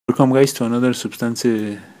Welcome guys to another substance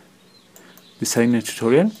designer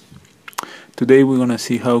tutorial. Today we're gonna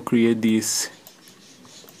see how create this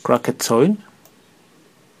cracked soil,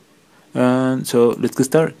 and so let's get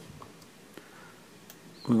started.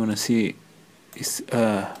 We're gonna see it's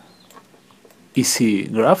a easy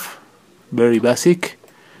graph, very basic.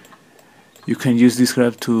 You can use this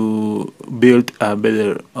graph to build a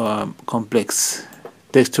better complex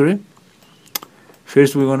texture.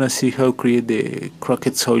 First we're gonna see how create the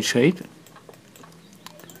cracked soil shape.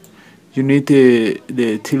 You need the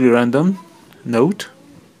tilde random node.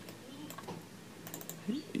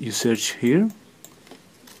 You search here.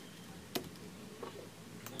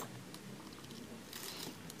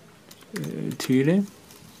 Tilde,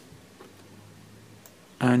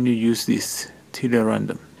 and you use this tilde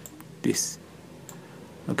random, this.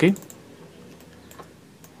 Okay.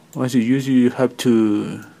 Once you use it, you have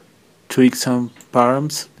to tweak some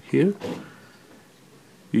params here.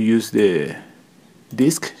 You use the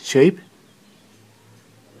disk shape,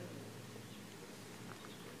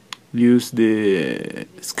 use the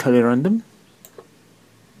scale random,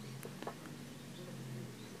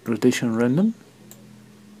 rotation random,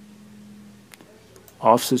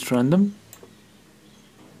 offset random,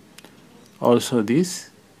 also this,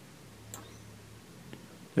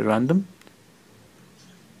 the random,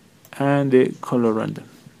 and the color random.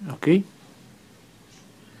 Okay,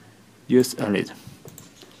 just a little.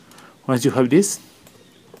 Once you have this,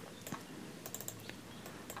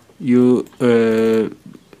 you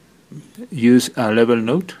use a level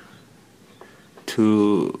node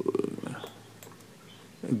to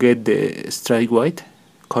get the strike white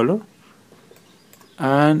color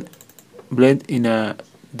and blend in a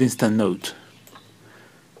distant node.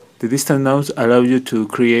 The distant nodes allow you to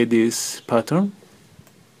create this pattern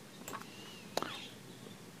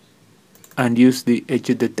and use the edge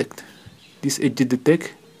detect. This edge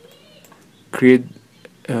detect create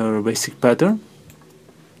a basic pattern.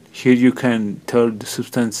 Here you can tell the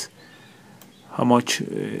substance how much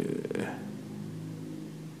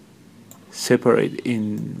separate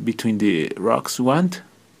in between the rocks want.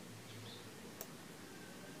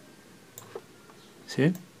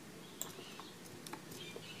 See?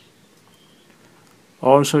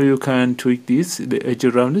 Also you can tweak this, the edge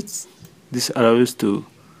roundness. This allows to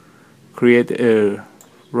create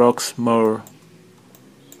rocks more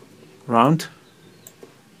round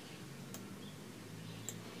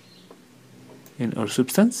in our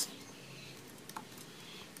substance.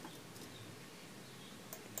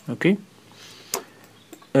 Okay.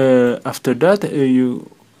 After that,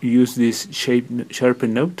 you use this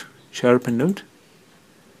sharpen node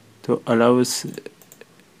to allow us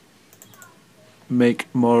make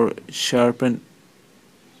more sharpen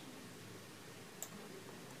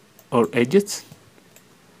our edges.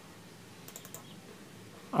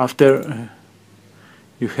 After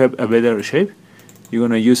you have a better shape, you're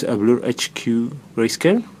gonna use a blur HQ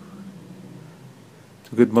grayscale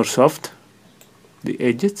to get more soft the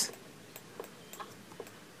edges,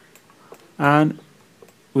 and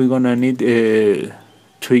we're gonna need to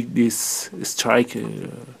tweak these strike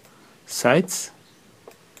sides.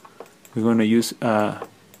 We're gonna use a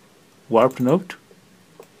warp node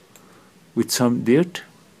with some dirt.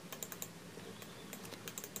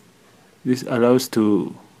 This allows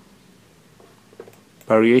to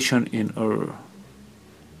variation in our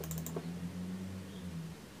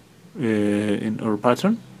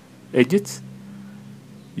pattern edges.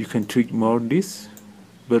 You can tweak more this,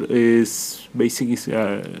 but is basic is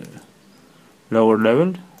lower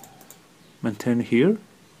level. Maintain here.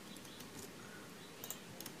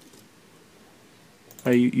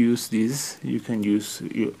 I use this. You can use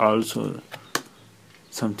also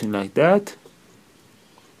something like that.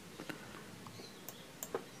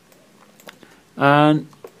 And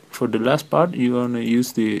for the last part, you're gonna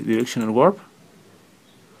use the directional warp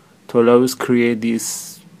to allow us create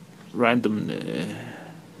this random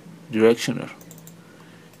directioner.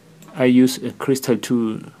 I use a crystal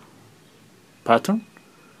 2 pattern.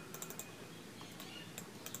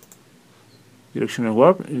 Directional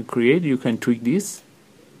warp create. You can tweak this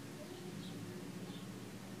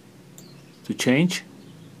to change,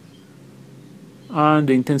 and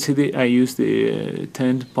the intensity I use the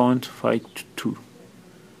 10.52.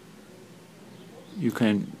 You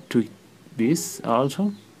can tweak this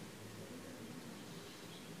also.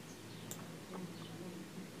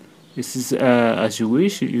 This is as you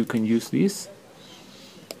wish. You can use this.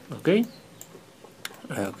 Okay.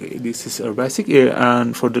 Okay. This is our basic.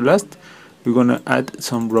 And for the last, we're gonna add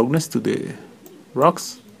some roughness to the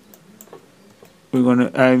rocks. We're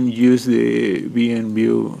gonna use the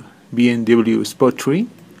BNW spot tree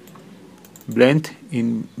blend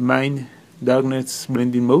in main darkness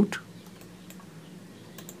blending mode,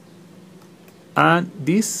 and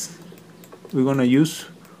this we're gonna use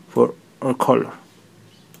for our color.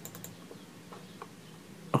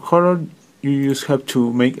 Our color, you just have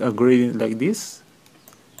to make a gradient like this,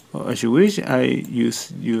 or as you wish. I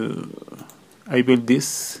build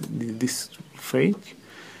this fade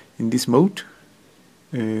in this mode,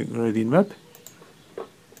 gradient map,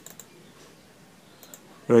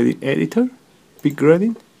 gradient editor, pick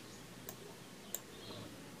gradient,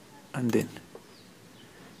 and then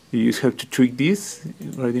you just have to tweak this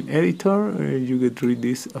gradient editor. You get rid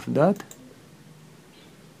this of that,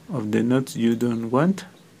 of the nodes you don't want.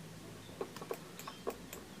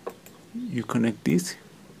 You connect this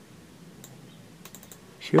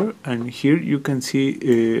here, and here you can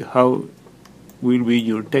see how will be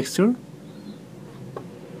your texture,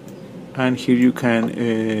 and here you can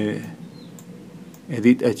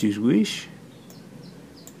edit as you wish.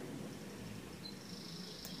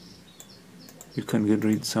 You can get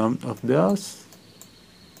rid some of those,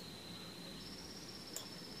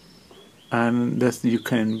 and thus you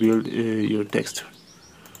can build your texture.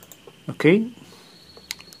 Okay,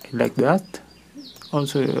 like that.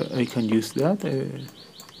 Also I can use that.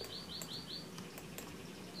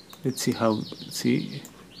 Let's see how. See,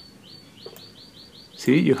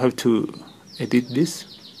 you have to edit this.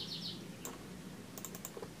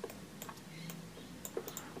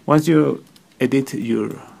 Once you edit your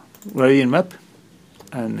gradient map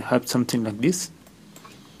and have something like this,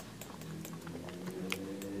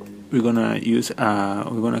 we're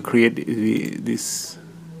gonna create this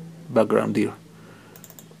background here.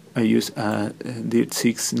 I use a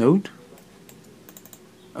dirt6 node,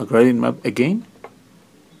 a gradient map again,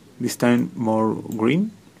 this time more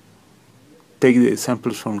green. Take the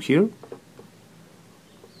samples from here,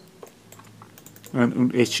 and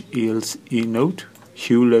an HELC node,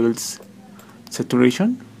 hue levels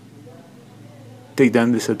saturation. Take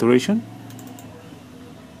down the saturation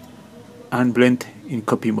and blend in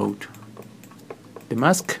copy mode. The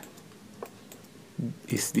mask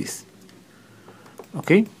is this.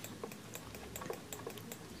 Okay,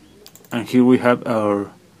 and here we have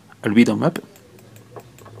our albedo map.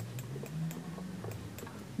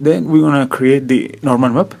 Then we're gonna create the normal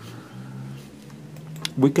map.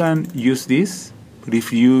 We can use this, but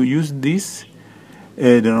if you use this,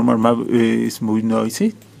 the normal map is muy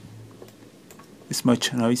noisy. It's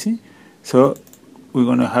much noisy, so we're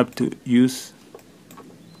gonna have to use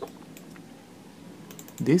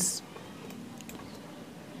this.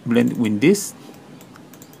 Blend with this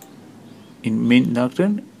in min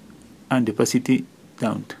darken and opacity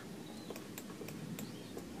down.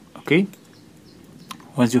 Okay.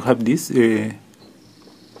 Once you have this,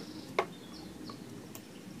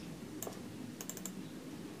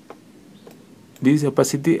 this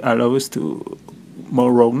opacity allows to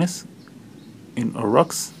more rawness in our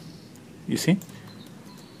rocks. You see,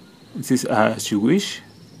 this is as you wish,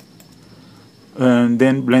 and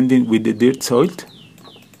then blending with the dirt soil.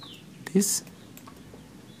 This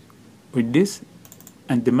with this,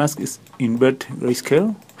 and the mask is invert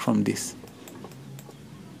grayscale from this.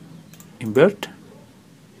 Invert.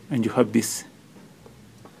 And you have this,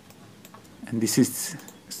 and this is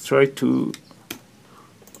straight to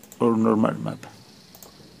our normal map.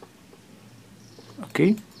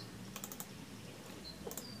 Okay,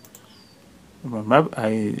 normal map.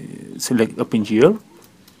 I select OpenGL.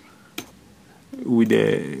 With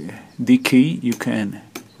the D key, you can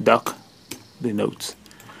dock the nodes,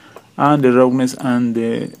 and the rawness and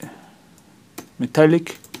the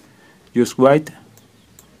metallic. Use white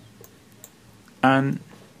and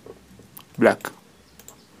black.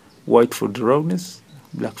 White for the rawness,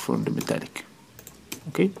 black for the metallic.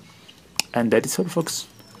 Okay, and that is all, folks.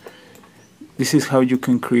 This is how you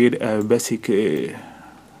can create a basic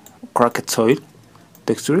cracked soil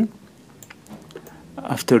texture.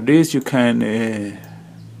 After this, you can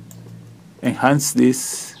enhance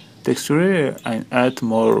this texture and add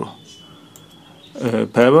more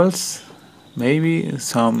pebbles, maybe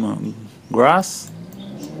some grass.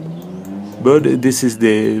 But this is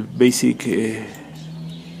the basic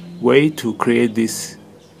way to create this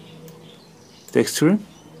texture.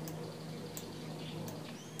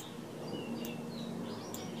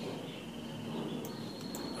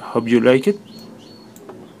 Hope you like it.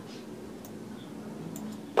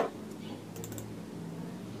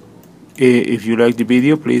 If you like the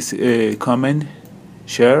video, please comment,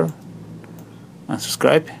 share, and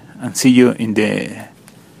subscribe, and see you in the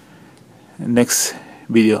next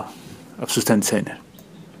video of Sustain Designer.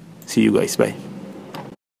 See you guys, bye.